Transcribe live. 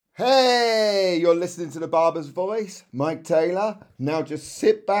Hey, you're listening to The Barber's Voice. Mike Taylor. Now just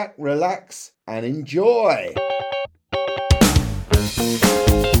sit back, relax, and enjoy.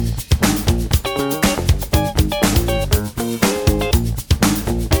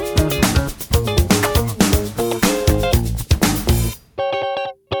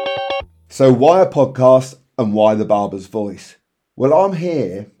 So why a podcast and why The Barber's Voice? Well, I'm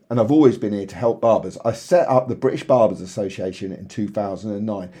here and I've always been here to help barbers. I set up the British Barbers Association in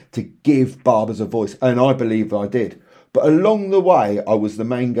 2009 to give barbers a voice, and I believe I did. But along the way, I was the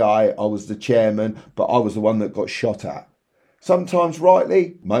main guy, I was the chairman, but I was the one that got shot at. Sometimes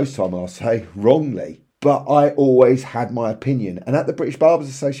rightly, most time I'll say wrongly. But I always had my opinion. And at the British Barbers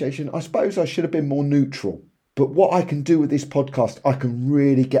Association, I suppose I should have been more neutral. But what I can do with this podcast, I can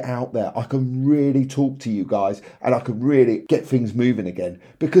really get out there. I can really talk to you guys and I can really get things moving again.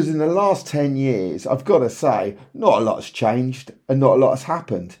 Because in the last 10 years, I've got to say, not a lot has changed and not a lot has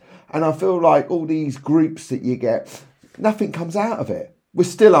happened. And I feel like all these groups that you get, nothing comes out of it. We're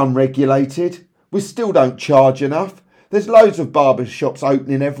still unregulated. We still don't charge enough. There's loads of barber shops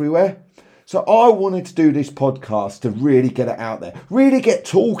opening everywhere. So I wanted to do this podcast to really get it out there, really get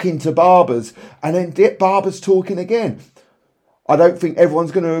talking to barbers and then get barbers talking again. I don't think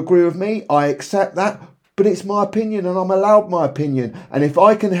everyone's going to agree with me. I accept that, but it's my opinion and I'm allowed my opinion. And if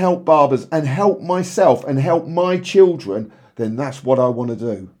I can help barbers and help myself and help my children, then that's what I want to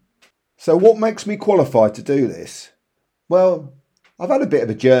do. So what makes me qualified to do this? Well, I've had a bit of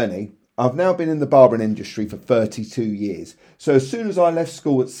a journey. I've now been in the barbering industry for 32 years. So as soon as I left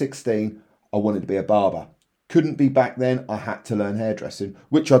school at 16, I wanted to be a barber. Couldn't be back then, I had to learn hairdressing,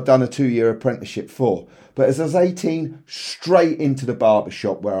 which I'd done a 2-year apprenticeship for. But as I was 18, straight into the barber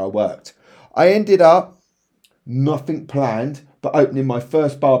shop where I worked. I ended up, nothing planned, but opening my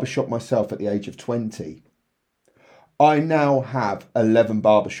first barber shop myself at the age of 20. I now have 11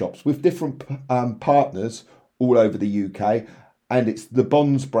 barber shops with different partners all over the UK, and it's the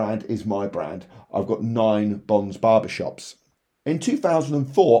Bonds brand is my brand. I've got 9 Bonds barber shops. In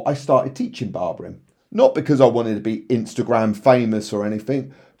 2004, I started teaching barbering. Not because I wanted to be Instagram famous or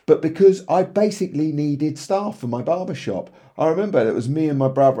anything, but because I basically needed staff for my barbershop. I remember it was me and my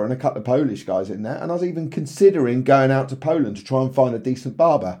brother and a couple of Polish guys in there, and I was even considering going out to Poland to try and find a decent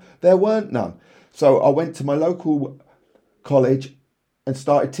barber. There weren't none. So I went to my local college and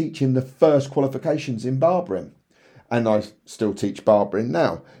started teaching the first qualifications in barbering. And I still teach barbering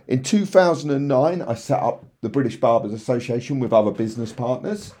now. In 2009, I set up the British Barbers Association with other business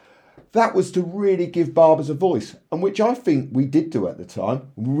partners. That was to really give barbers a voice, and which I think we did do at the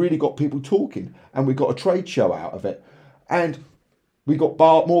time. We really got people talking, and we got a trade show out of it. And we got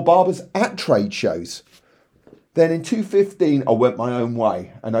more barbers at trade shows. Then in 2015, I went my own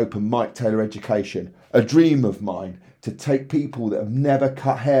way and opened Mike Taylor Education, a dream of mine to take people that have never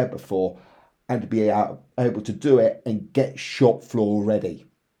cut hair before and to be able to do it and get shop floor ready.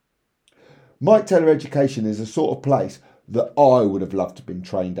 Mike Taylor Education is a sort of place that I would have loved to have been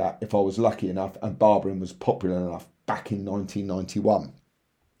trained at if I was lucky enough and barbering was popular enough back in 1991.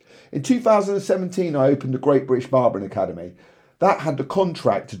 In 2017, I opened the Great British Barbering Academy. That had the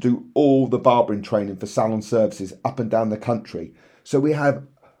contract to do all the barbering training for salon services up and down the country. So we have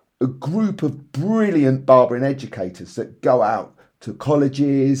a group of brilliant barbering educators that go out to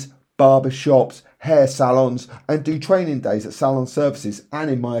colleges, barber shops, hair salons and do training days at salon services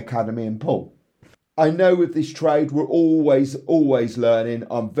and in my academy in Poole. I know with this trade we're always learning.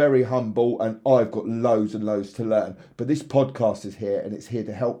 I'm very humble and I've got loads and loads to learn. But this podcast is here and it's here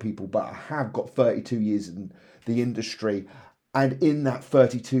to help people. But I have got 32 years in the industry, and in that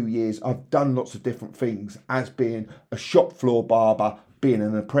 32 years I've done lots of different things, as being a shop floor barber, being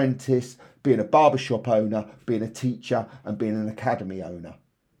an apprentice, being a barbershop owner, being a teacher and being an academy owner.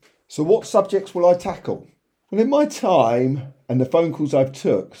 So what subjects will I tackle? Well, in my time and the phone calls I've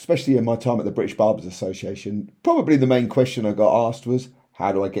took, especially in my time at the British Barbers Association, probably the main question I got asked was,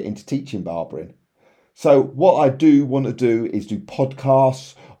 how do I get into teaching barbering? So what I do want to do is do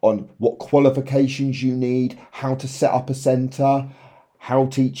podcasts on what qualifications you need, how to set up a centre, how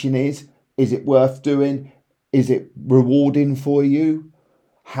teaching is it worth doing, is it rewarding for you,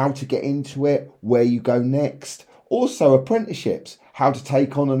 how to get into it, where you go next. Also apprenticeships, how to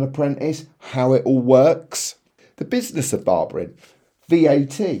take on an apprentice, how it all works. The business of barbering,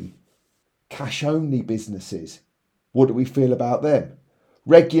 VAT, cash only businesses. What do we feel about them?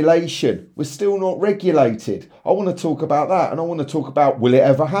 Regulation, we're still not regulated. I want to talk about that, and I want to talk about will it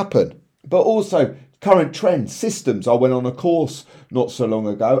ever happen? But also current trends, systems. I went on a course not so long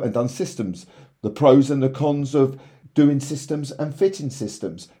ago and done systems. The pros and the cons of doing systems and fitting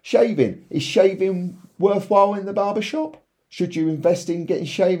systems. Shaving, is shaving worthwhile in the barber shop? Should you invest in getting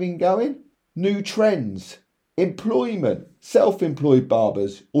shaving going? New trends, employment, self-employed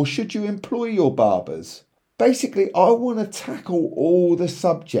barbers, or should you employ your barbers? Basically, I want to tackle all the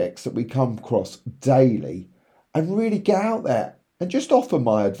subjects that we come across daily and really get out there and just offer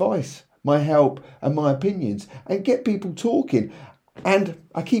my advice, my help and my opinions and get people talking. And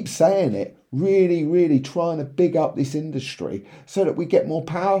I keep saying it, really trying to big up this industry so that we get more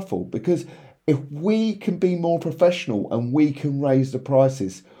powerful, because if we can be more professional and we can raise the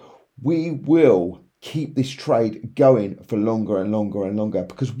prices, we will keep this trade going for longer and longer and longer.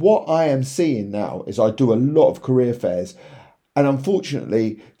 Because what I am seeing now is I do a lot of career fairs, and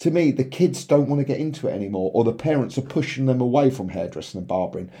unfortunately to me the kids don't want to get into it anymore, or the parents are pushing them away from hairdressing and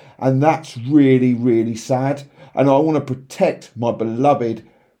barbering, and that's really sad. And I want to protect my beloved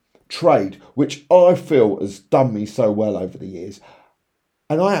trade, which I feel has done me so well over the years,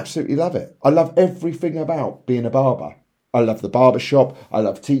 and I absolutely love it. I love everything about being a barber. I love the barber shop. I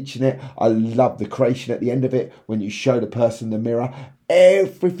love teaching it. I love the creation at the end of it when you show the person the mirror.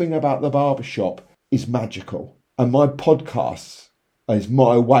 Everything about the barber shop is magical. And my podcast is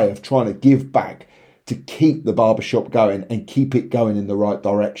my way of trying to give back to keep the barber shop going and keep it going in the right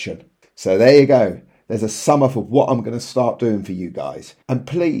direction. So there you go. There's a sum up of what I'm going to start doing for you guys. And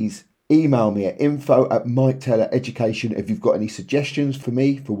please email me at info@MikeTaylorEducation if you've got any suggestions for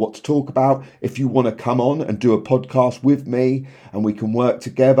me for what to talk about. If you want to come on and do a podcast with me and we can work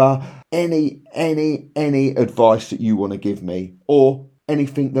together, any advice that you want to give me or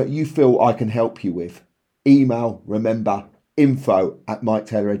anything that you feel I can help you with, email, remember,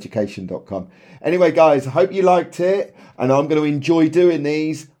 info@MikeTaylorEducation.com. Anyway, guys, I hope you liked it and I'm going to enjoy doing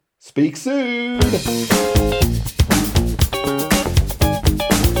these. Speak soon.